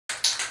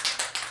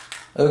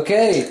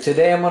Okay,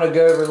 today I'm going to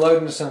go over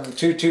loading some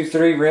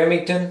 223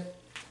 Remington.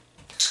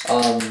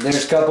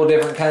 There's a couple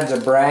different kinds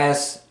of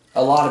brass.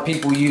 A lot of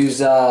people use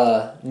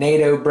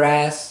NATO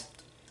brass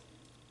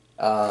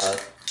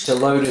to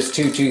load as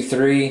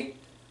 223,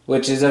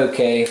 which is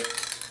okay.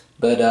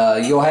 But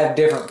you'll have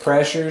different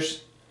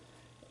pressures.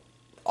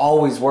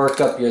 Always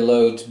work up your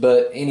loads.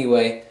 But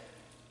anyway,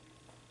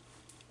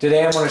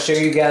 today I'm going to show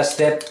you guys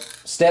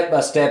step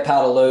by step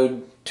how to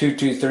load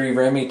 223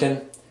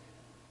 Remington.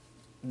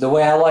 The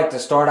way I like to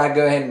start, I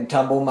go ahead and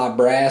tumble my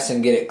brass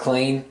and get it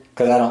clean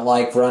because I don't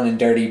like running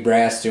dirty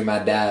brass through my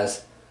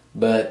dies.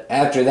 But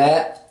after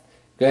that,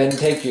 go ahead and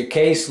take your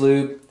case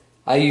lube.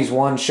 I use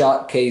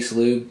one-shot case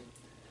lube.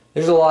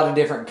 There's a lot of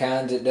different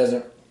kinds.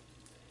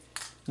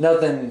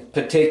 Nothing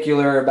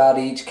particular about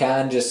each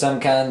kind, just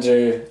some kinds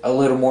are a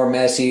little more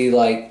messy,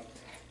 like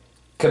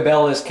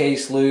Cabela's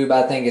case lube.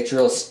 I think it's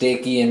real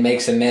sticky and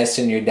makes a mess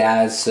in your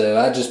dies, so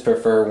I just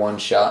prefer one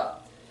shot.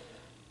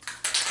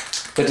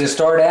 But to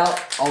start out,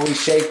 always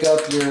shake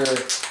up your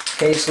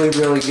case lube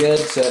really good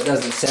so it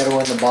doesn't settle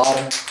in the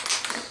bottom.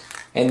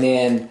 And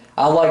then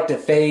I like to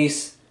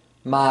face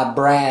my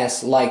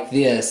brass like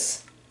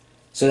this,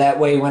 so that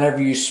way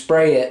whenever you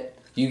spray it,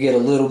 you get a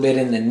little bit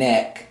in the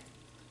neck.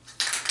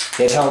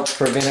 It helps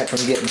prevent it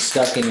from getting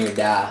stuck in your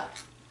die.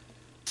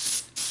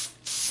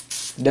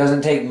 It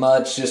doesn't take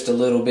much, just a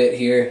little bit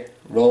here.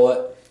 Roll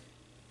it.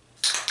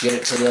 Get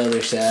it to the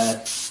other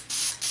side.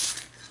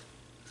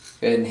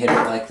 Go ahead and hit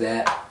it like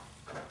that.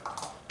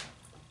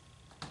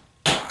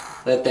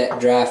 Let that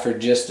dry for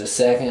just a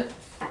second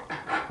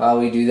while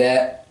we do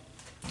that.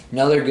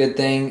 Another good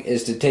thing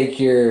is to take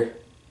your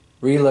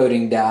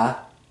reloading die.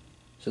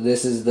 So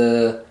this is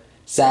the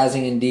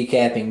sizing and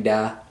decapping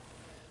die.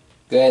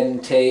 Go ahead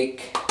and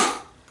take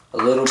a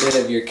little bit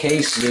of your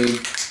case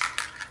lube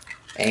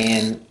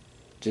and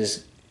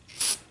just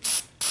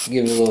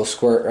give it a little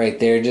squirt right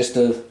there just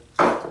to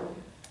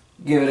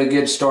give it a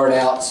good start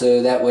out,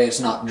 so that way it's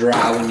not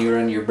dry when you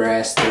run your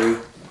brass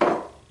through.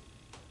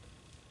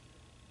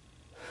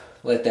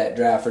 Let that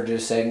dry for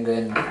just a second. Go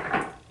ahead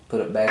and put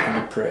it back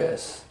in the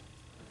press.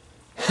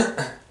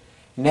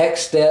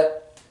 Next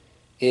step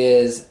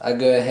is I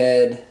go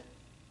ahead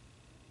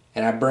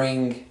and I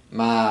bring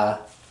my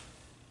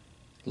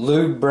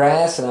lube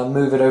brass and I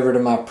move it over to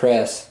my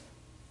press.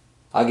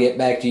 I'll get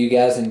back to you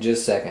guys in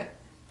just a second.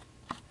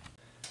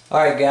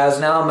 Alright guys,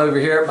 now I'm over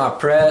here at my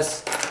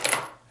press.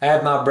 I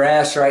have my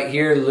brass right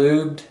here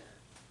lubed,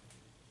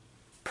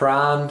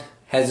 primed,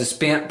 has a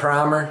spent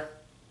primer.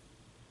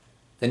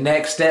 The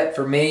next step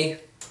for me,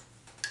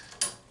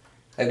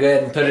 I go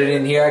ahead and put it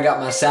in here. I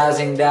got my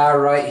sizing die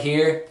right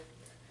here.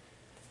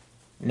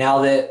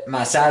 Now that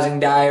my sizing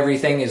die,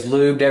 everything is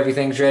lubed,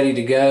 everything's ready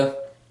to go,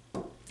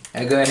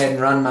 I go ahead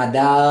and run my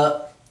die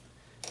up.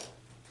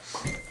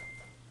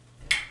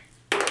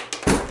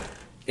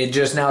 It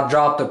just now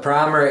dropped the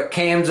primer. It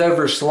cams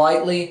over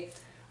slightly.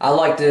 I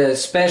like to,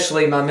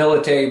 especially my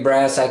military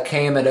brass, I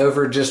cam it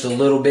over just a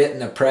little bit in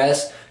the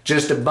press,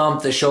 just to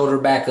bump the shoulder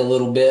back a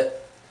little bit.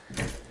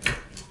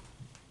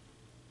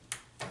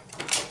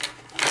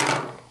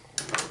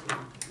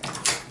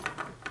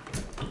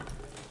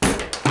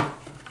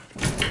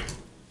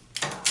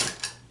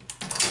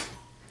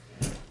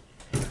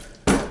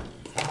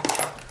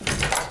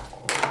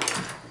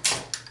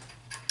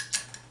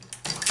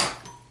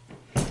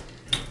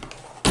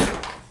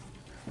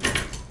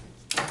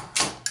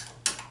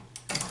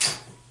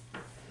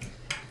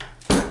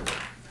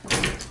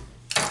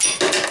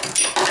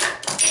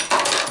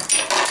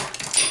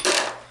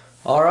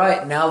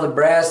 Alright, now the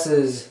brass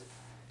is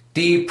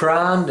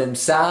de-primed and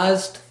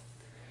sized.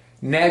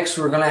 Next,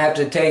 we're going to have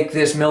to take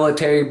this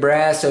military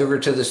brass over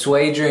to the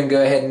swager and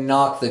go ahead and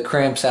knock the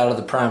crimps out of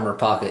the primer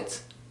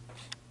pockets.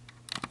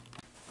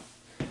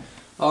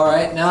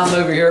 Alright, now I'm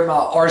over here at my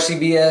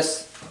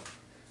RCBS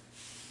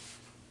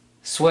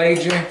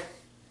swager,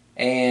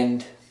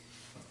 and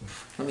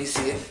let me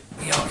see if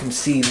y'all can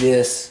see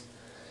this.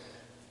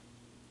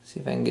 See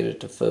if I can get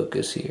it to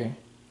focus here.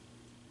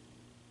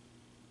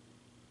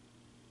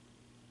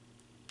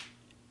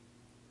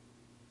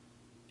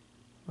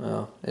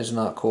 Well, it's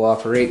not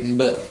cooperating,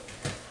 but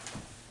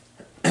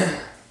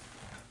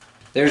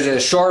there's a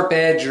sharp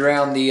edge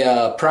around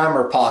the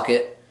primer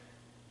pocket,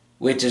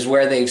 which is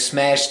where they've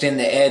smashed in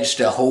the edge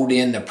to hold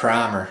in the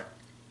primer.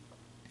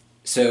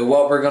 So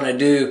what we're going to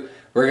do,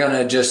 we're going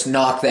to just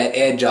knock that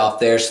edge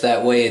off there, so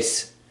that way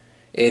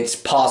it's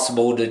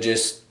possible to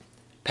just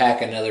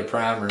pack another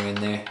primer in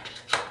there.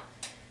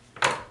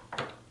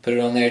 Put it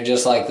on there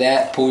just like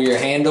that. Pull your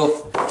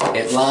handle.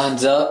 It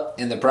lines up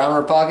in the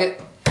primer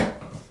pocket.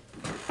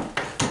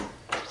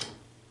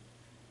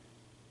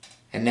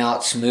 And now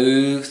it's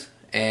smooth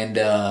and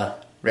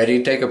ready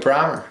to take a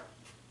primer.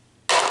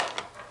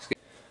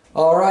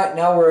 Alright,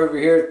 now we're over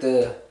here at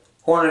the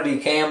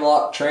Hornady cam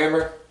lock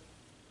trimmer.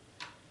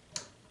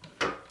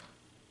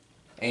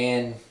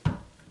 And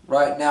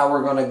right now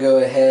we're going to go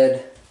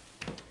ahead,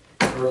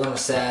 we're going to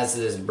size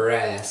this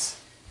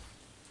brass.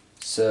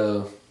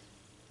 So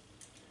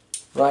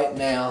right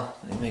now,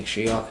 let me make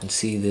sure y'all can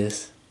see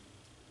this.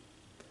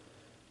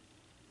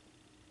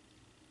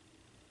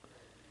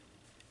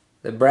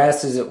 The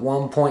brass is at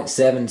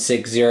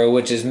 1.760,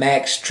 which is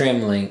max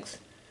trim length.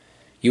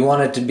 You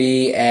want it to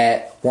be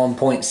at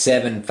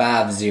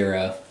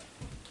 1.750.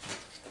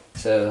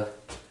 So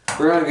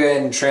we're going to go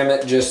ahead and trim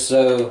it, just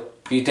so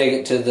if you take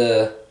it to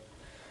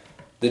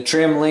the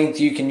trim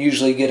length, you can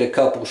usually get a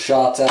couple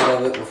shots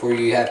out of it before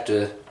you have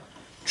to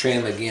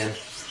trim again.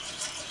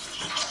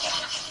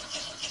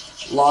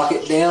 Lock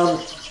it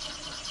down.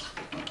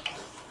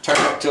 Turn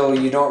it till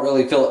you don't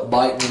really feel it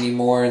biting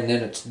anymore, and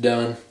then it's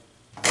done.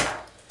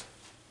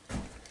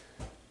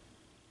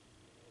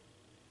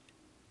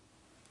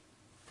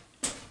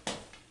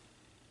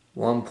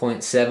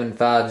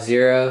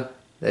 .750.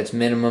 That's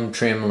minimum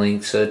trim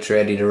length, so it's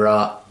ready to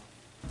rock.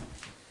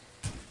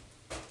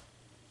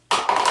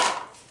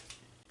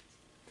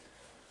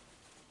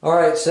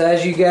 Alright, so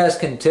as you guys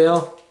can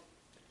tell,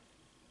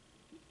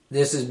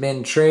 this has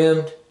been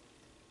trimmed.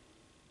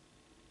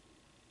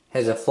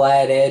 Has a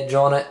flat edge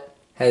on it.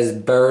 Has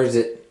burrs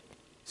at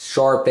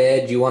sharp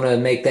edge. You want to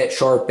make that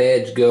sharp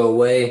edge go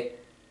away.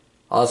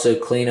 Also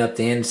clean up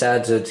the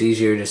inside so it's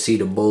easier to see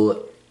the bullet.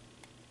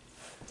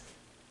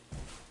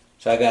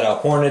 So I got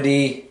a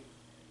Hornady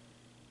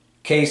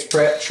Case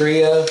Prep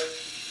Trio.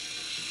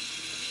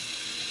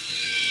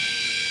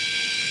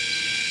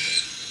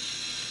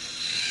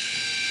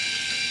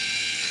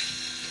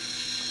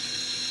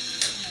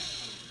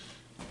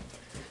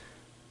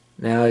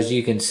 Now, as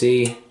you can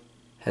see,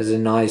 has a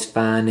nice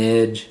fine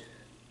edge.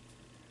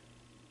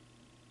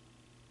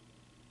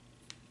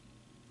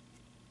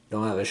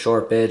 Don't have a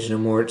sharp edge no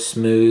more, it's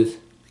smooth.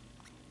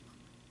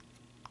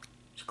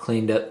 It's a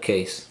cleaned up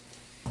case.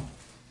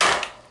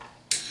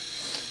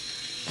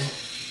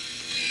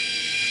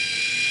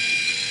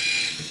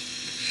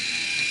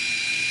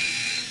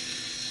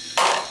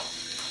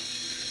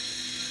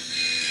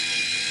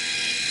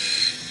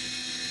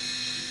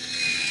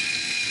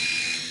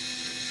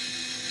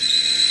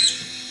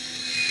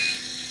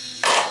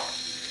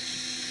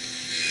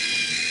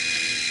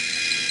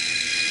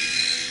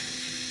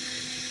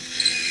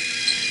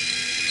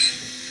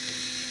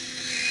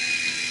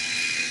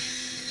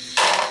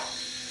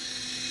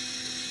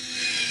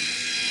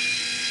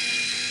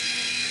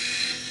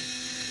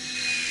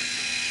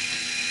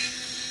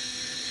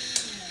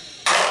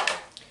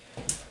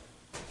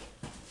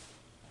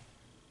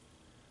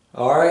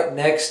 Alright,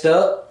 next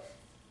up,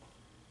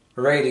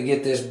 we're ready to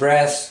get this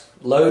brass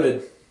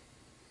loaded.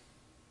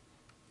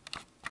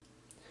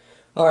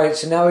 Alright,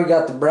 so now we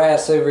got the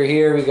brass over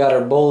here, we got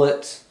our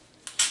bullets.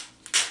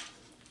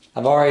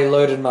 I've already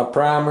loaded my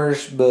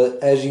primers, but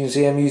as you can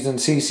see, I'm using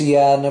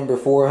CCI number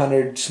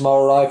 400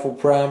 small rifle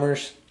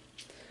primers.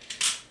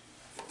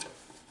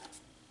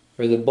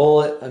 For the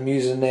bullet, I'm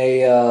using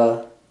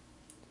a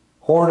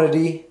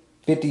Hornady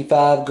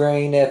 55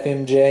 grain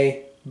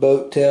FMJ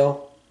boat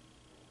tail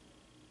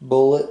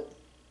bullet.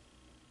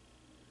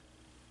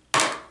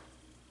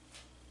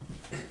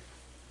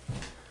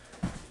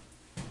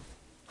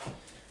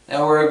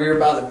 Now we're over here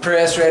by the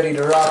press, ready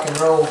to rock and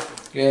roll.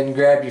 Go ahead and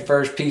grab your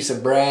first piece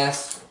of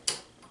brass.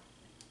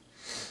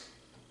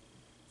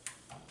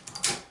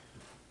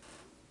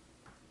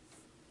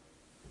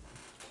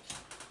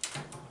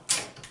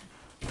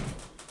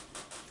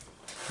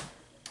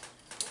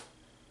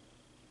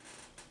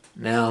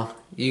 Now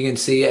you can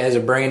see it has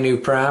a brand new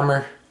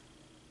primer.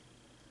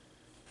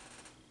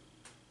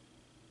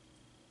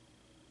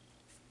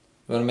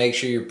 You want to make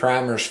sure your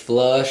primer's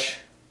flush.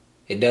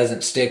 It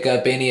doesn't stick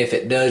up any. If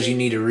it does, you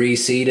need to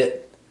reseat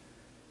it.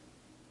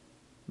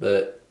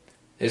 But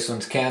this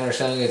one's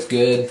countersunk, it's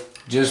good.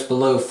 Just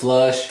below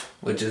flush,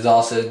 which is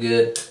also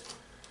good.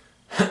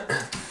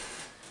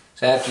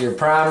 So after your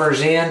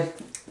primer's in,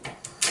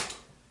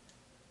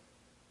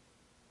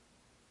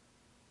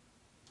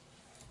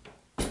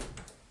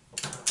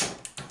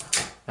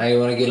 now you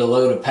want to get a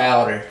load of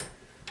powder.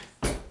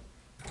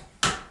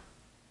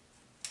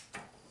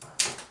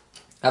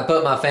 I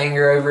put my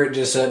finger over it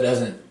just so it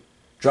doesn't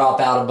drop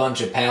out a bunch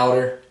of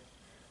powder.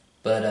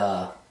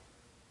 But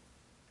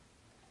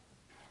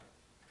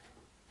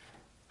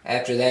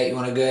after that, you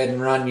want to go ahead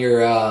and run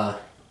your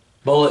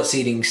bullet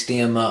seating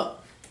stem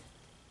up,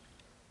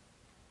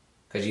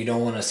 because you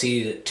don't want to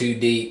seat it too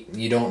deep.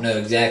 You don't know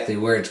exactly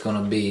where it's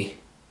going to be.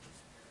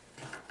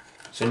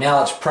 So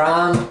now it's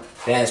primed.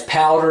 It has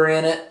powder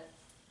in it.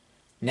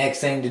 Next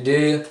thing to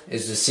do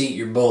is to seat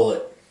your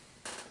bullet.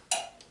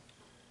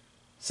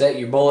 Set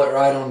your bullet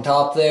right on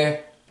top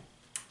there.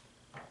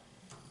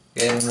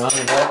 Go ahead and run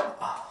it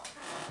up.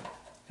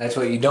 That's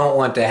what you don't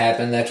want to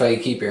happen. That's why you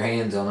keep your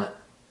hands on it.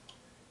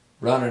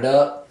 Run it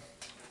up.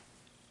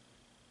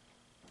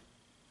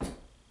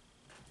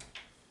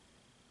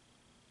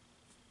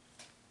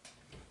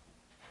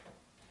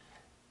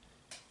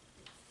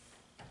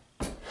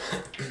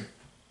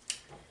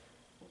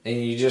 Then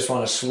you just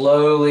want to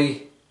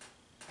slowly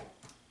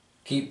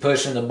keep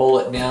pushing the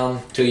bullet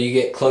down till you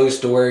get close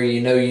to where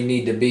you know you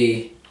need to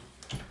be.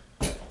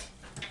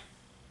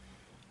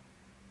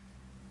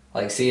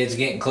 Like, see, it's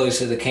getting close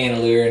to the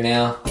cantilever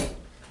now.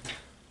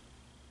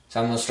 So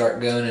I'm going to start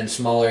going in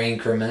smaller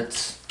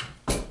increments.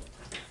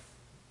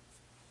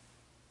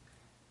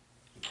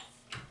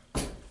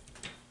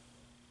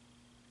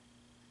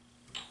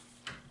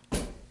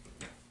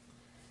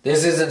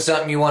 This isn't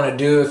something you want to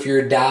do if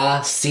your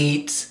die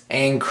seats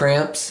and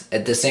crimps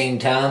at the same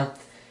time.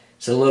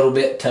 It's a little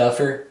bit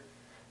tougher,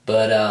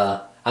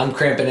 but I'm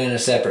crimping in a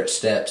separate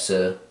step,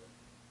 so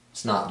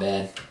it's not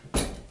bad.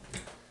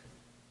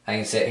 I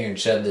can sit here and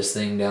shove this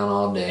thing down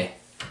all day.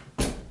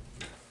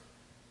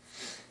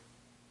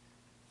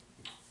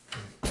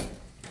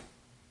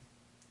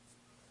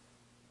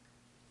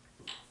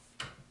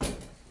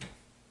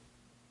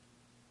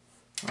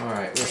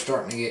 Alright, we're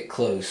starting to get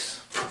close.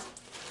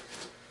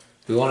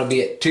 We want to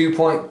be at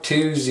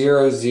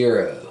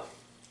 2.200.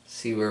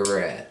 See where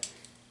we're at.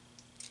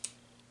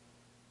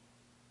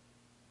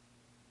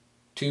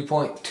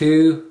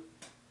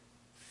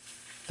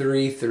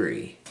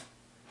 2.233.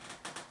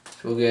 So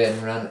we'll go ahead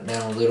and run it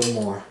down a little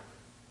more.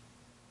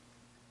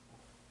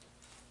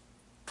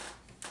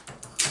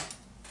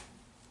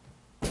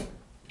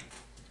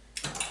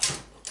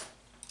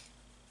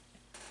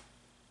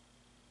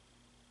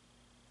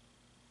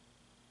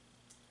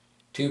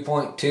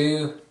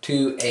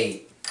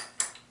 .228.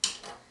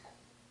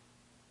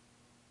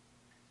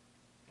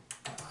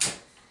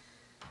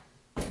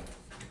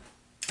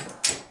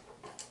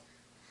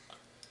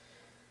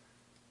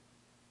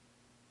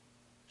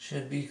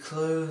 Should be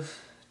close.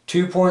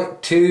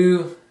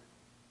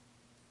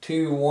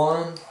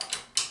 2.221.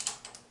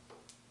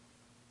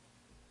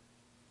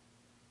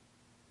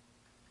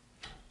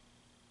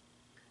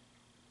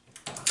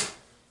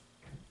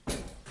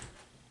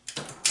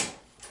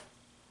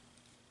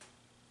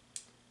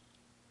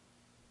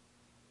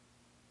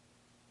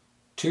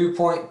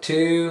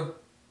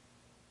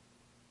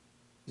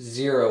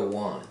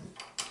 .201.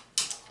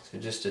 So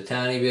just a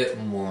tiny bit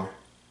more.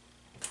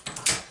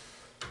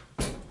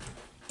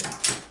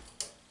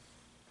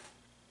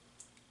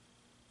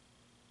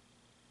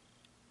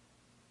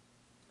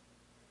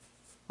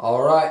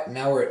 Alright,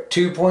 now we're at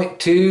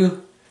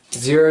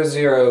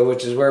 2.200,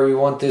 which is where we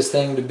want this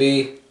thing to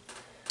be.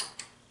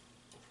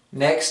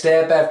 Next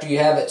step, after you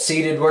have it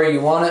seated where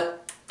you want it,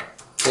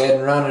 go ahead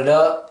and run it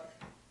up.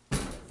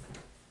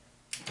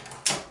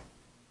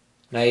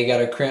 Now you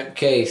got a crimp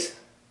case.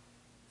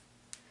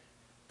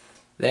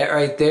 That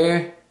right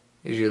there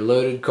is your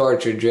loaded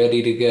cartridge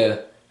ready to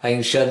go. I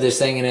can shove this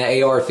thing in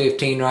an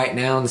AR-15 right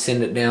now and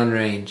send it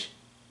downrange.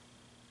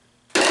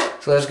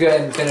 So let's go ahead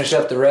and finish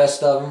up the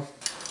rest of them.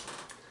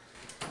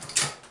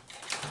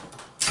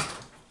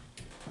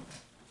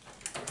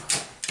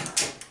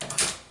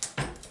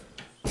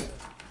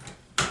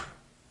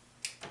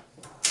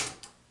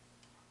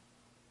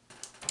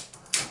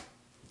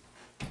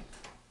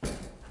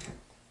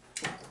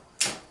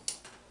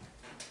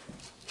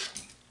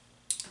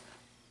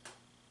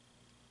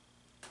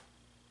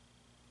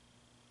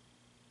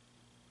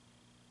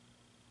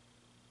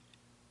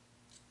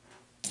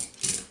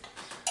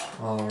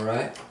 All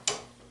right.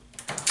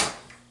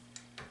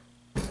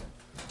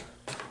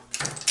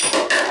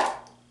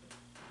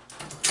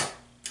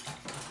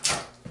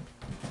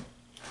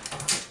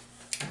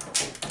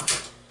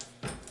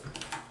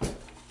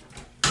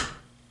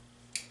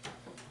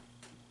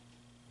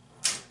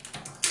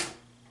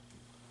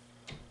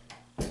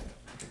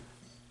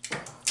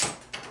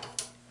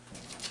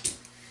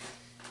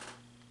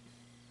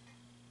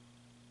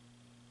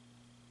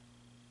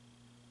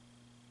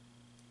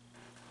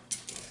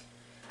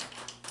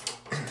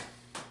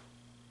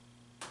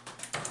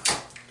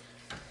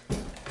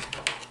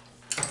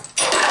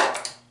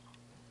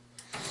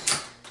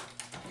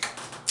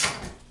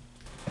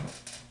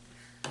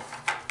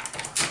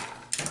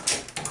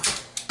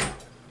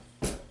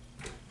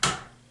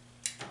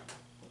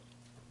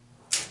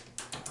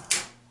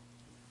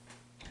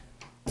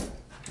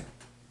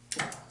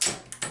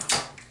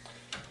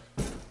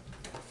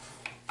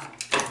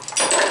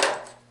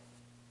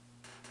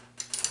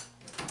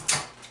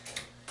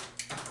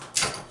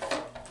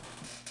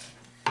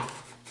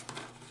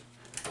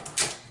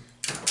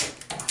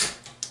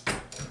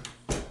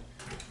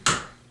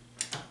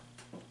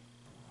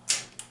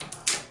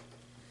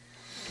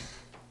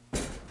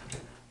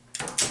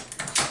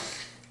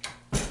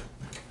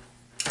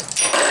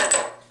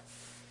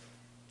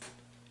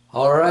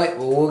 Alright,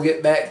 well we'll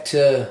get back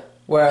to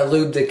where I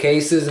lube the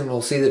cases and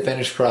we'll see the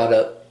finished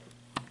product.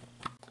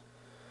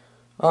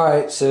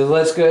 Alright, so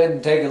let's go ahead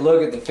and take a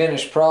look at the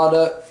finished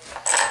product.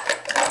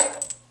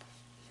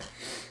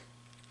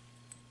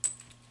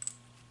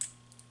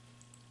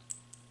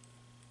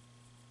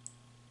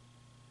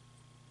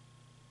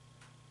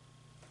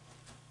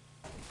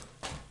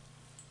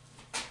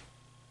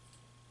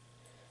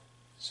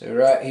 So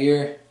right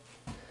here,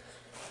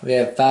 we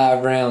have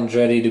 5 rounds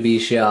ready to be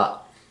shot.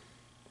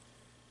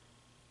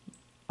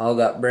 All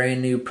got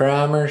brand new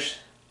primers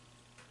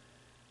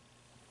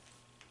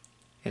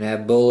and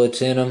have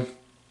bullets in them,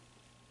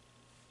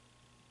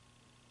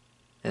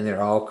 and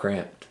they're all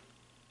crimped.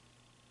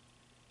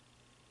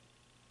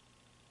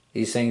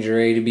 These things are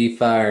ready to be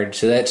fired.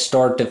 So that's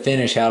start to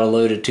finish how to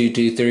load a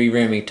 .223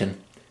 Remington.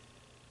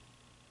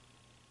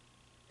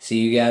 See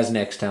you guys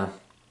next time.